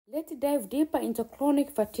Let's dive deeper into chronic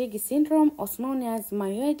fatigue syndrome, also known as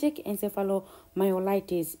myalgic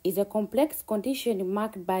encephalomyelitis. It's a complex condition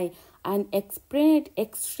marked by unexplained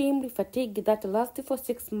extreme fatigue that lasts for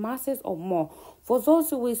 6 months or more. For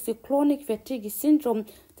those with chronic fatigue syndrome,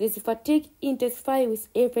 this fatigue intensifies with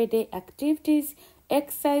everyday activities,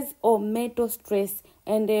 exercise, or mental stress,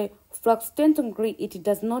 and frustratingly, it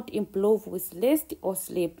does not improve with rest or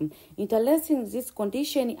sleep. Interestingly, this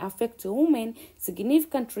condition affects women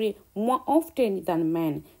significantly more often than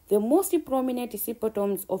men. The most prominent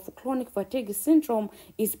symptoms of chronic fatigue syndrome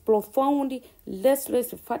is profound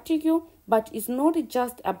restless fatigue, but it's not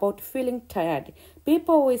just about feeling tired.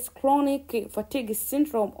 People with chronic fatigue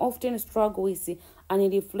syndrome often struggle with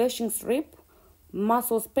unrefreshing sleep,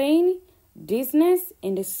 muscle pain, dizziness,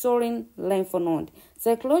 and swelling lymph node.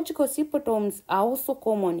 Psychological symptoms are also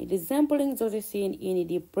common, resembling those seen in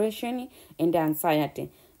depression and anxiety.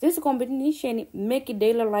 This combination makes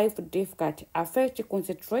daily life difficult, affects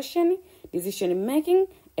concentration, decision making,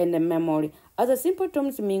 and memory. Other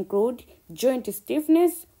symptoms may include joint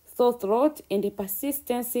stiffness, sore throat, and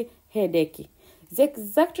persistent headache. The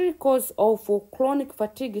exact cause of chronic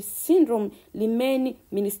fatigue syndrome remains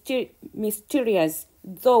mysterious,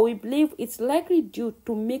 though we believe it's likely due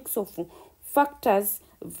to a mix of factors.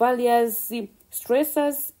 Various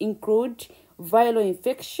stressors include viral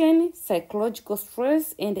infection, psychological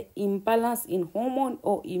stress, and imbalance in hormone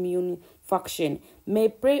or immune function may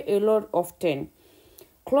play a role often.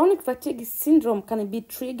 Chronic fatigue syndrome can be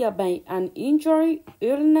triggered by an injury,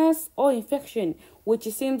 illness, or infection, which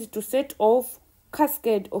seems to set off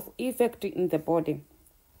cascade of effect in the body.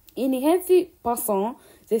 In a healthy person,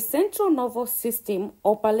 the central nervous system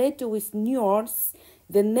operates with neurons,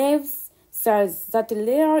 the nerves cells that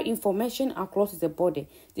layer information across the body.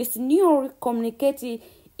 These neurons communicate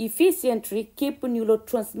efficiently, keep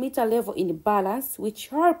neurotransmitter level in balance, which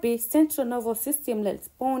help the central nervous system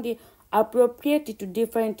respond appropriately to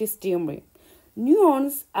different stimuli.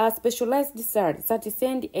 Neurons are specialized cells that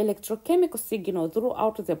send electrochemical signals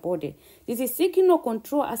throughout the body. This signal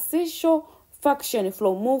controls essential function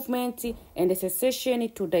from movement and sensation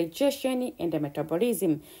to digestion and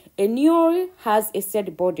metabolism. A neuron has a cell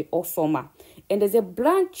body or soma, and the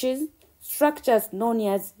branches structures known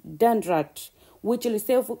as dendrite, which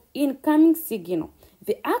receive incoming signal.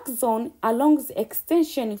 The axon along the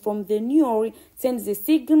extension from the neuron sends the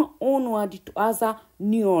signal onward to other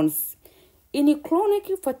neurons. In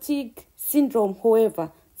chronic fatigue syndrome,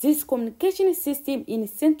 however, this communication system in the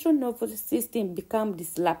central nervous system becomes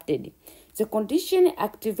disrupted. The condition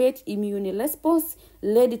activates immune response,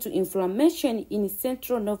 leading to inflammation in the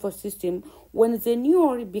central nervous system. When the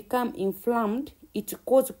neuron becomes inflamed, it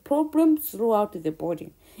causes problems throughout the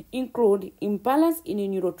body, including imbalance in the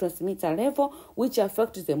neurotransmitter level, which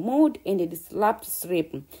affects the mood and disrupts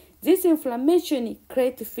sleep. This inflammation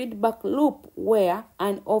creates a feedback loop where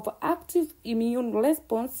an overactive immune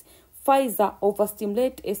response fires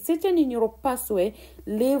overstimulate a certain neural pathway,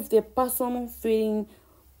 leave the person feeling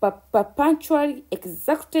perpetually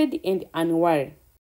exhausted and unwell.